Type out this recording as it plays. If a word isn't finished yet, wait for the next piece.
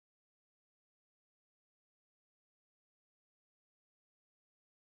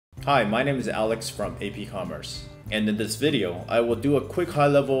Hi, my name is Alex from AP Commerce, and in this video, I will do a quick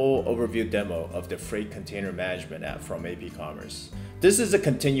high-level overview demo of the Freight Container Management app from AP Commerce. This is a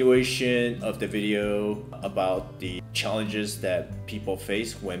continuation of the video about the challenges that people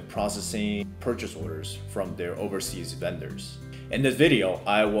face when processing purchase orders from their overseas vendors. In this video,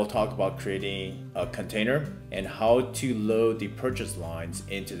 I will talk about creating a container and how to load the purchase lines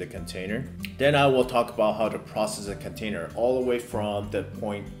into the container. Then I will talk about how to process a container all the way from the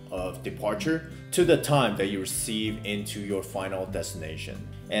point of departure to the time that you receive into your final destination.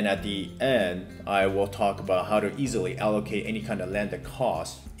 And at the end, I will talk about how to easily allocate any kind of landed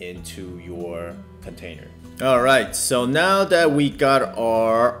cost into your container. All right, so now that we got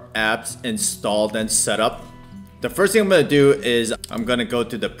our apps installed and set up, the first thing I'm going to do is I'm going to go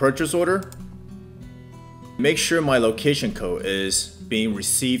to the purchase order. Make sure my location code is being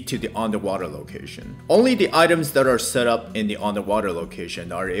received to the on the water location. Only the items that are set up in the on the water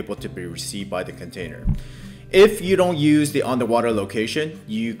location are able to be received by the container. If you don't use the on the water location,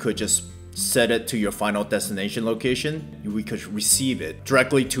 you could just set it to your final destination location. We could receive it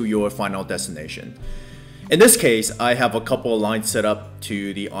directly to your final destination. In this case, I have a couple of lines set up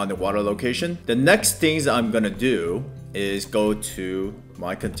to the on the water location. The next things I'm gonna do is go to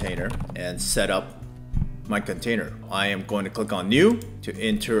my container and set up my container. I am going to click on new to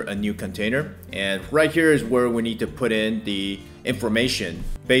enter a new container. And right here is where we need to put in the information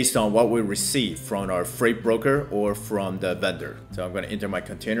based on what we receive from our freight broker or from the vendor. So I'm going to enter my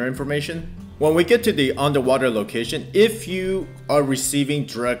container information. When we get to the on the water location, if you are receiving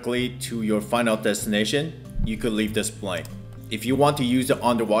directly to your final destination, you could leave this blank. If you want to use the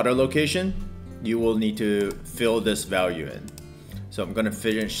on the water location, you will need to fill this value in. So I'm going to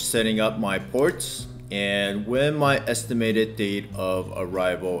finish setting up my ports and when my estimated date of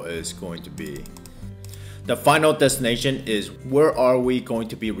arrival is going to be. The final destination is where are we going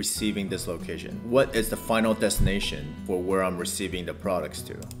to be receiving this location? What is the final destination for where I'm receiving the products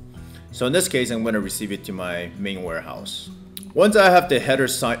to? So in this case, I'm going to receive it to my main warehouse. Once I have the header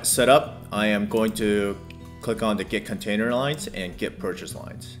set up, I am going to click on the Get Container Lines and Get Purchase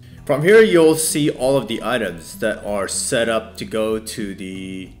Lines. From here, you'll see all of the items that are set up to go to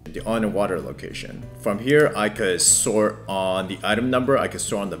the on the water location. From here, I could sort on the item number, I could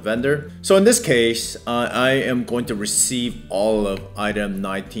sort on the vendor. So in this case, I am going to receive all of item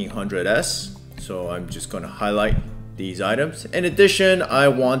 1900S. So I'm just going to highlight these items. In addition, I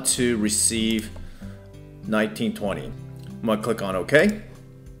want to receive 1920. I'm going to click on OK.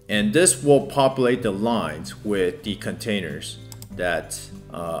 And this will populate the lines with the containers that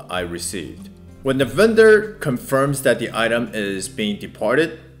I received. When the vendor confirms that the item is being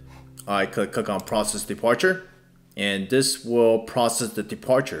departed, I could click on Process Departure, and this will process the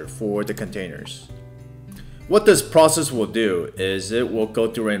departure for the containers. What this process will do is it will go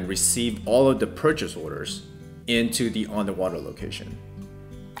through and receive all of the purchase orders into the on the water location.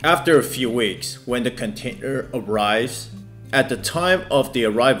 After a few weeks, when the container arrives, at the time of the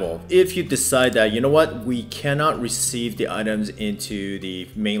arrival, if you decide that, you know what, we cannot receive the items into the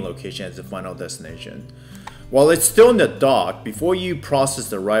main location as the final destination, while it's still in the dock, before you process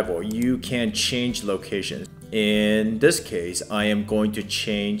the arrival, you can change location. In this case, I am going to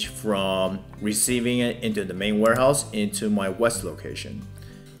change from receiving it into the main warehouse into my west location.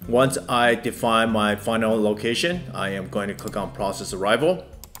 Once I define my final location, I am going to click on Process Arrival.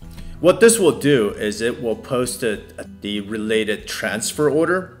 What this will do is it will post the related transfer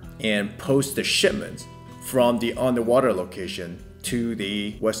order and post the shipments from the on the water location to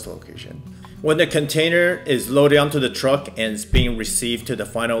the west location. When the container is loaded onto the truck and is being received to the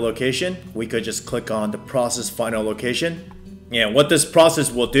final location, we could just click on the Process Final Location. And what this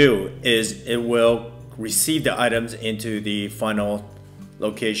process will do is it will receive the items into the final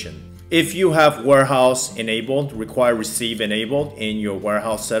location. If you have warehouse enabled, require receive enabled in your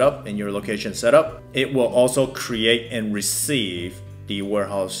warehouse setup, in your location setup, it will also create and receive the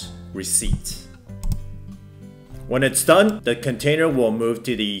warehouse receipts. When it's done, the container will move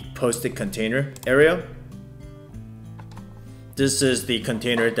to the posted container area. This is the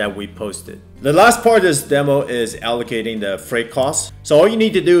container that we posted. The last part of this demo is allocating the freight costs. So all you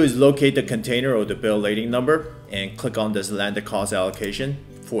need to do is locate the container or the bill of lading number and click on this landed cost allocation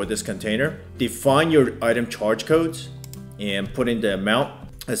for this container. Define your item charge codes and put in the amount.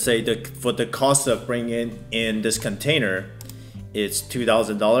 Let's say for the cost of bringing in this container, it's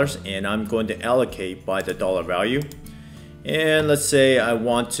 $2,000 and I'm going to allocate by the dollar value. And let's say I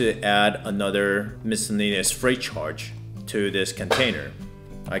want to add another miscellaneous freight charge to this container.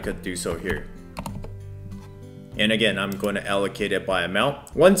 I could do so here. And again, I'm going to allocate it by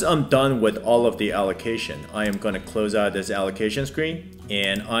amount. Once I'm done with all of the allocation, I am going to close out this allocation screen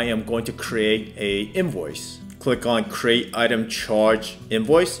and I am going to create a invoice. Click on create item charge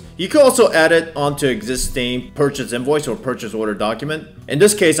invoice. You can also add it onto existing purchase invoice or purchase order document. In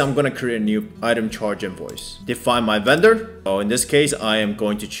this case, I'm going to create a new item charge invoice. Define my vendor. So in this case, I am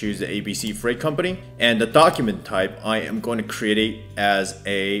going to choose the ABC Freight Company, and the document type I am going to create it as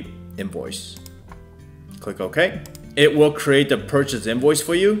a invoice. Click OK. It will create the purchase invoice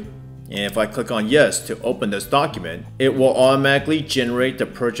for you. And if I click on yes to open this document, it will automatically generate the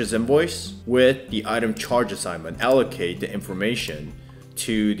purchase invoice with the item charge assignment, allocate the information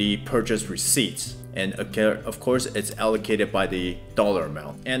to the purchase receipts. And of course, it's allocated by the dollar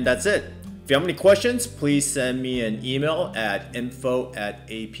amount. And that's it. If you have any questions, please send me an email at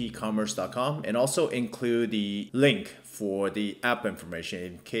info@appcommerce.com and also include the link for the app information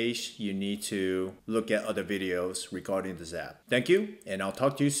in case you need to look at other videos regarding this app. Thank you, and I'll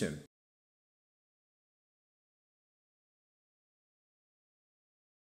talk to you soon.